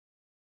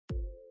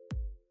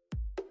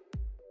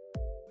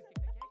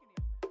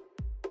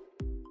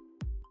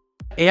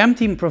AM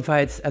team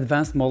provides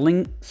advanced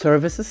modeling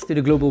services to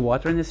the global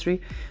water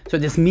industry. So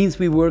this means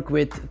we work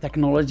with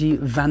technology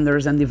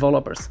vendors and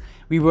developers.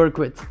 We work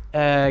with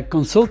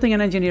consulting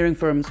and engineering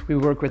firms. We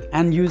work with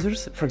end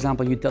users, for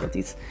example,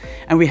 utilities,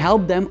 and we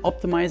help them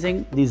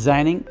optimizing,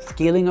 designing,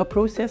 scaling up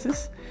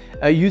processes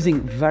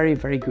using very,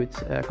 very good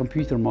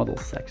computer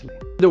models, actually.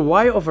 The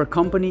why of our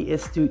company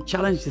is to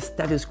challenge the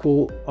status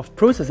quo of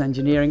process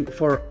engineering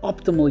for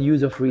optimal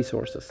use of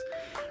resources.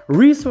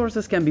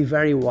 Resources can be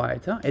very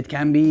wide. It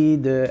can be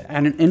the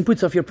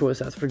inputs of your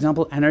process, for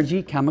example,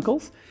 energy,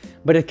 chemicals,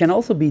 but it can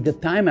also be the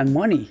time and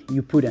money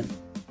you put in.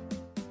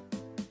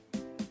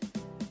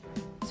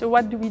 So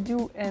what do we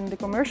do in the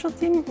commercial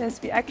team is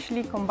we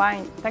actually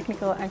combine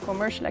technical and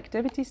commercial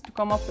activities to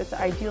come up with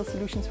the ideal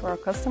solutions for our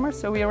customers.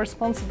 So we are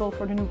responsible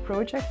for the new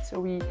project. So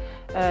we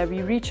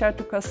reach out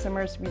to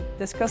customers, we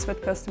discuss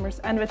with customers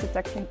and with the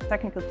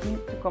technical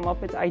team to come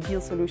up with the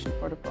ideal solution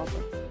for the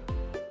problem.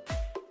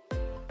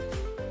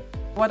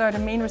 What are the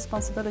main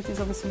responsibilities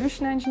of a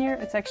solution engineer?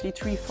 It's actually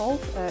threefold.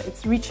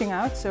 It's reaching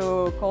out,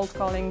 so cold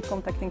calling,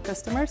 contacting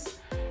customers.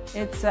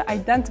 It's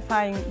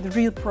identifying the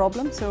real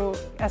problem, so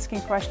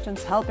asking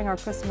questions, helping our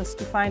customers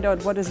to find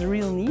out what is the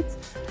real need,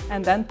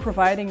 and then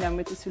providing them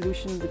with the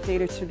solution, the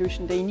tailored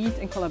solution they need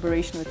in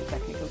collaboration with the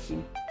technical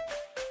team.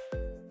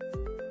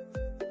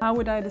 How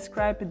would I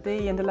describe a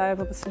day in the life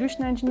of a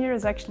solution engineer?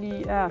 Is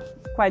actually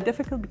quite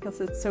difficult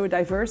because it's so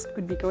diverse. It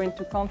could be going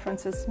to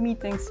conferences,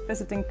 meetings,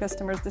 visiting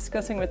customers,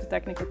 discussing with the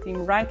technical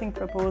team, writing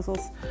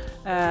proposals,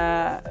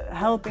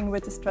 helping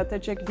with the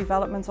strategic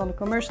developments on the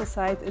commercial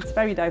side. It's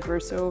very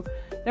diverse, so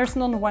there's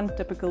not one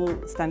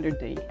typical standard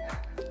day.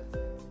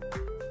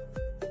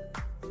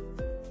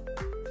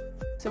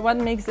 So what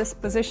makes this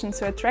position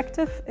so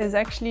attractive is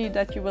actually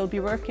that you will be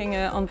working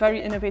on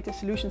very innovative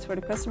solutions for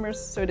the customers.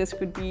 So this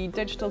could be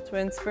digital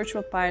twins,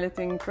 virtual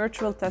piloting,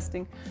 virtual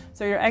testing.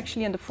 So you're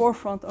actually in the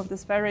forefront of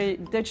this very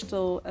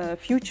digital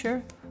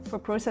future for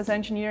process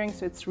engineering.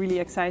 So it's really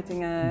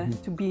exciting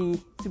to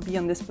be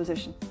on this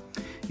position.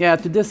 Yeah,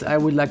 to this I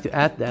would like to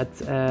add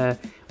that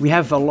we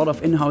have a lot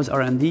of in-house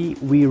R&D.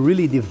 We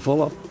really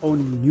develop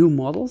own new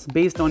models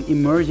based on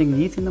emerging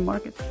needs in the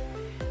market.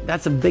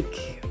 That's a big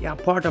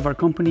part of our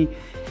company,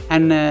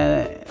 and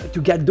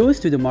to get those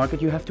to the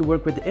market you have to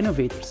work with the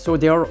innovators, so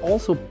they are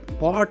also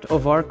part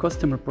of our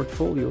customer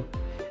portfolio.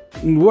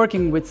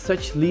 Working with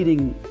such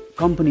leading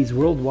companies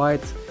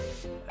worldwide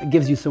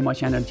gives you so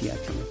much energy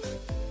actually.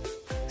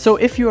 So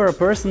if you are a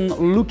person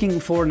looking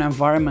for an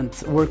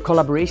environment where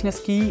collaboration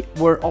is key,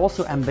 where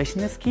also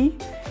ambition is key,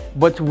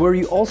 but where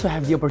you also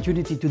have the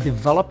opportunity to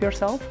develop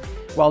yourself,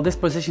 well, this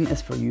position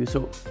is for you.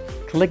 So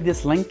click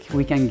this link,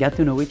 we can get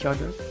to know each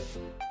other.